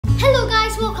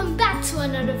to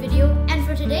another video, and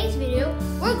for today's video,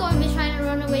 we're going to be trying to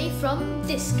run away from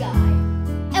this guy.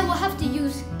 And we'll have to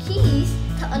use keys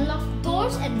to unlock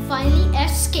doors and finally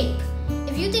escape.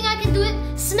 If you think I can do it,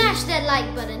 smash that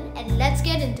like button and let's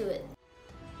get into it.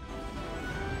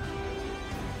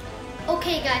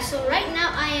 Okay guys, so right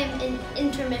now I am in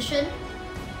intermission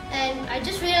and I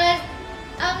just realized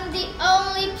I'm the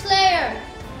only player.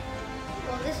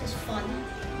 Well, this is fun.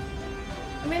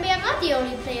 Maybe I'm not the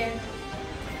only player.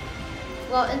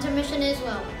 Well, intermission is,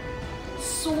 well,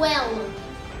 swell.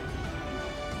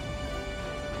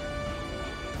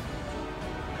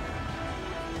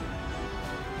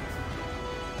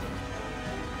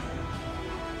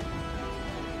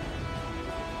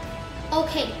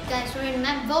 Okay, guys, we're in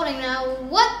map voting now.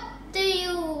 What do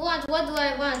you want? What do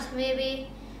I want? Maybe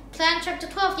plan chapter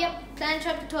 12. Yep, plan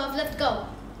chapter 12. Let's go.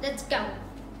 Let's go.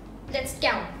 Let's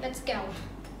go. Let's go.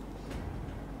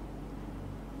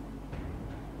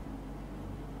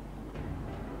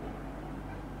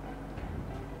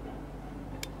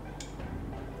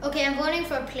 Okay, I'm voting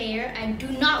for a player. I do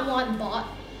not want bot.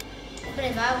 But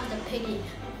if I was the Piggy.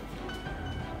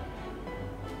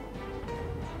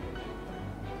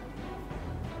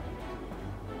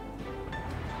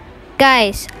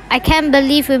 Guys, I can't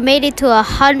believe we made it to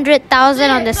 100,000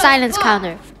 on the silence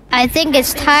counter. I think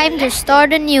it's time to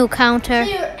start a new counter.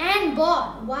 Player and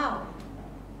bot. Wow.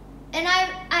 And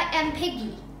I am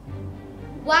Piggy.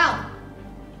 Wow.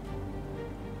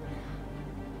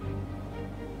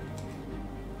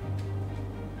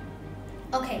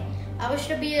 Okay, I wish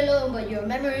to be alone, but your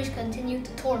memories continue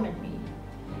to torment me.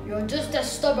 You're just as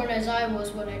stubborn as I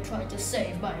was when I tried to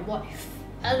save my wife.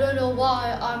 I don't know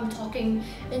why I'm talking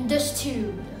in this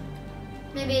tune.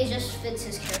 Maybe it just fits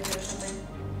his character or something.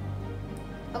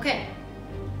 Okay,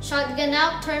 shotgun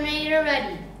out, Terminator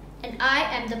ready. And I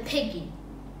am the Piggy.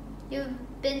 You've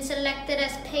been selected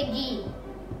as Piggy.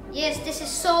 Yes, this is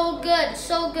so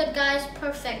good guys,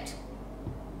 perfect.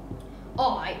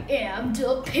 I am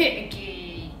the Piggy.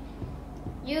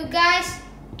 You guys,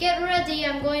 get ready.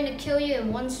 I'm going to kill you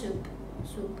in one swoop.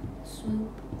 Swoop, swoop.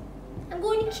 I'm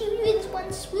going to kill you in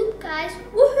one swoop, guys.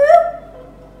 Woohoo!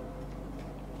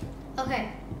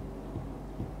 Okay.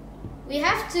 We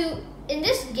have to, in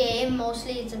this game,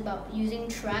 mostly it's about using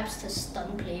traps to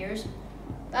stun players.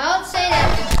 But I would say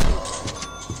that,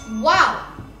 wow,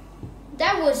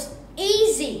 that was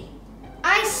easy.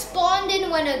 I spawned in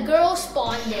when a girl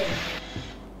spawned in.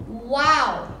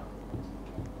 Wow.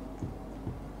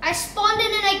 I spawned in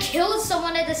and I killed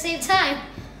someone at the same time.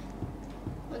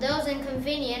 Well, that was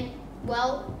inconvenient.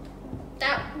 Well,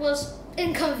 that was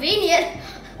inconvenient.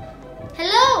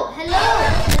 Hello, hello,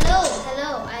 hello,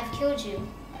 hello. I've killed you.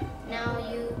 Now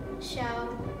you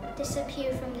shall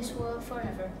disappear from this world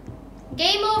forever.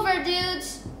 Game over,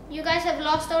 dudes. You guys have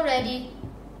lost already.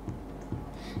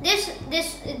 This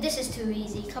is too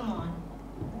easy. Come on.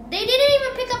 They didn't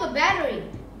even pick up a battery.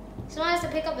 Someone has to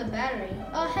pick up the battery.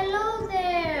 Oh, hello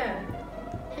there.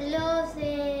 Hello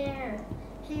there.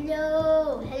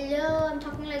 Hello. Hello. I'm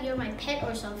talking like you're my pet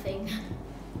or something.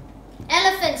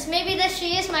 Elephants. Maybe that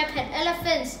she is my pet.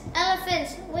 Elephants.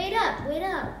 Elephants. Wait up. Wait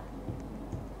up.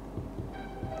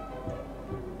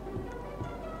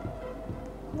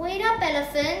 Wait up,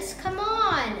 elephants. Come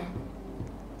on.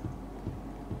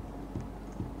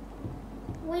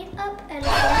 Wait up,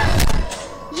 elephants.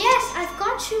 Yes, I've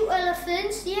got you,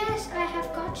 elephants. Yes, I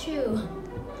have got you.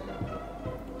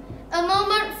 A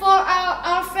moment for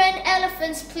our friend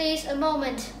elephants, please. A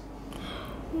moment.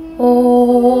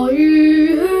 Okay,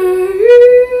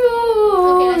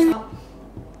 let's stop.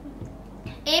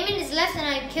 Aiming is left and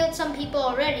I've killed some people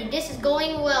already. This is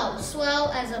going well.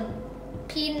 Swell as a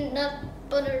peanut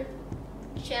butter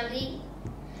jelly.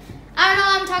 I don't know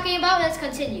what I'm talking about. Let's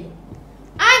continue.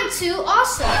 I'm too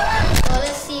awesome. Well,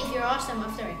 let's see if you're awesome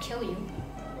after I kill you.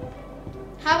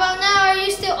 How about now? Are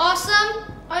you still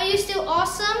awesome? Are you still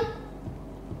awesome?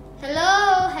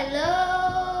 Hello,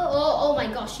 hello. Oh my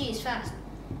gosh, she is fast.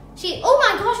 Oh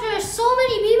my gosh, there are so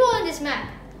many people in this map.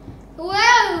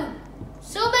 Wow,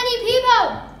 so many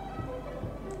people.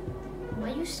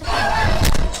 Why are you so?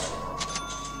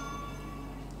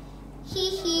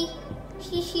 Hee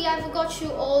hee, I've got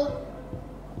you all.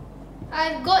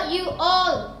 I've got you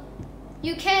all.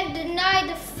 You can't deny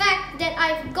the fact that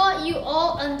I've got you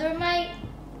all under my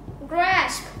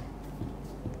grasp.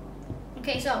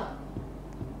 Okay, so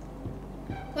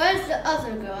where's the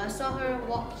other girl? I saw her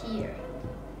walk here.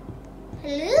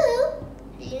 Hello?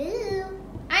 Hello?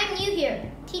 I'm new here.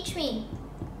 Teach me.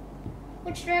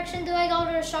 Which direction do I go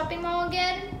to the shopping mall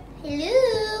again?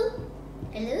 Hello?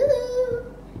 Hello?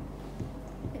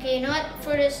 Okay, you know what?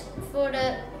 For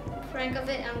the prank of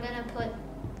it, I'm gonna put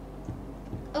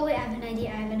Oh wait, I have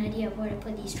an idea of where to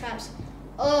put these traps.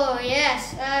 Oh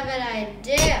yes, I have an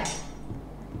idea.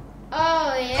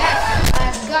 Oh yes,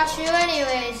 I've got you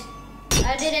anyways.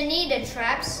 I didn't need the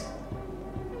traps.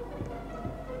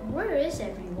 Where is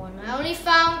everyone?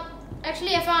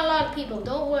 Actually I found a lot of people,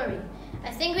 don't worry.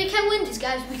 I think we can win this,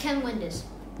 guys, we can win this.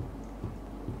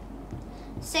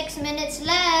 6 minutes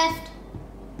left.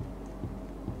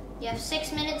 You have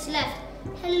 6 minutes left.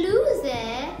 Hello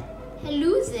there.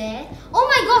 Hello there. Oh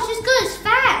my gosh, this girl is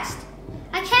fast.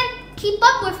 I can't keep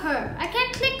up with her. I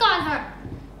can't click on her.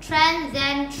 Trans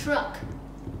and truck.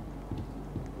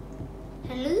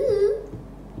 Hello.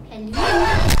 Hello.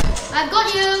 I've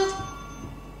got you.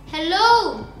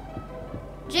 Hello.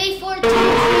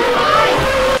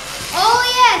 J4235. Oh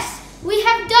yes, we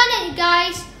have done it,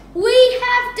 guys. We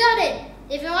have done it.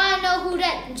 If you want to know who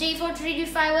that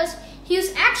J4335 was, he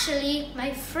was actually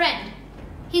my friend.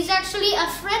 He's actually a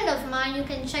friend of mine. You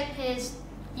can check his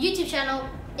YouTube channel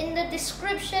in the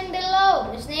description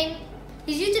below. His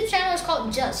YouTube channel is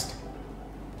called Just.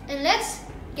 And let's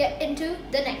get into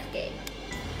the next game.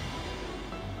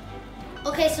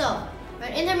 Okay, so we're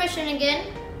in intermission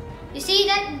again. You see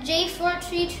that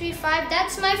J4335?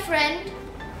 That's my friend.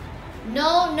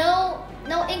 No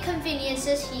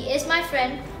inconveniences. He is my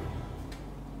friend.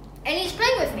 And he's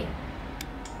playing with me.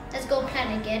 Let's go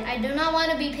plan again. I do not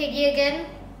want to be Piggy again.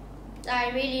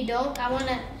 I really don't. I want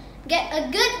to get a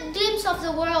good glimpse of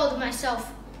the world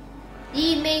myself.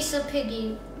 Ye Mesa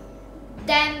Piggy.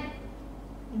 Damn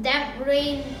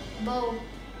rainbow.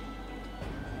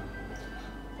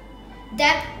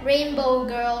 That rainbow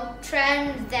girl.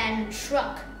 Trans than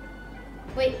truck.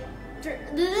 Wait. These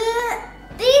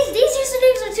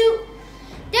usernames are too...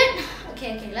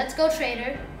 Okay, let's go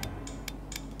traitor.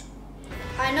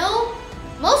 I know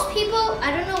most people,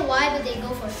 I don't know why, but they go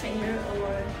for traitor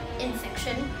or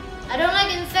infection. I don't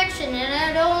like infection and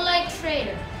I don't like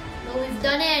traitor, but we've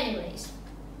done it anyways.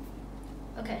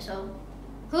 Okay, so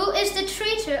who is the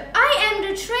traitor? I am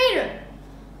the traitor.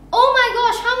 Oh my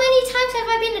gosh, how many times have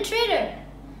I been a traitor?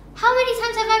 How many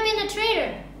times have I been a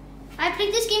traitor? I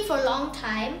played this game for a long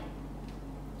time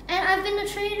and I've been a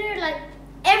traitor like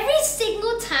every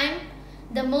single time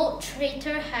the mode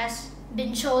traitor has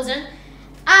been chosen.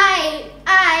 I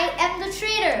am the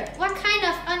traitor. What kind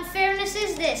of unfairness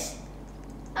is this?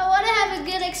 I want to have a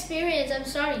good experience. I'm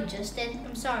sorry, Justin.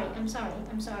 I'm sorry.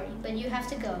 But you have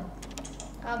to go.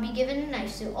 I'll be given a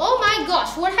knife soon. Oh my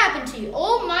gosh, what happened to you?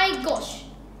 Oh my gosh.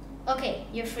 Okay,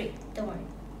 you're free. Don't worry.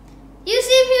 You see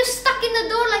if you're stuck in the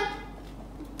door like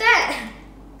that.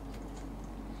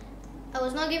 I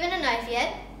was not given a knife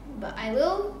yet, but I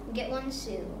will get one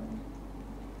soon.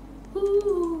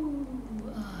 Ooh,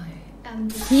 I am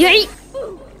the... Yay!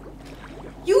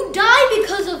 You die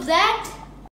because of that?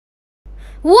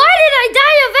 Why did I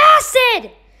die of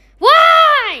acid?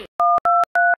 Why?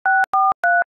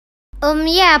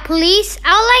 Yeah, police.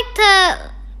 I would like to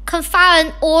confirm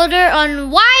an order on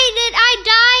why did I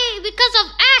die because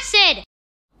of acid?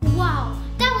 Wow,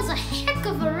 that was a heck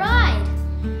of a ride.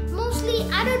 Mostly,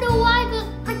 I don't know why, but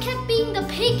I kept being the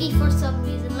Piggy for some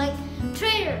reason. Like,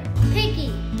 traitor,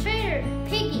 Piggy,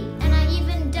 and I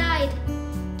even died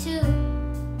to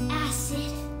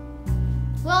acid.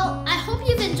 Well, I hope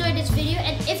you've enjoyed this video,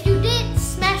 and if you did,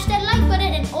 smash that like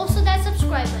button and also that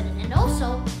subscribe button. And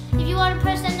also, if you want to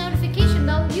press that notification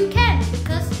bell, you can,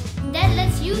 because that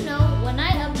lets you know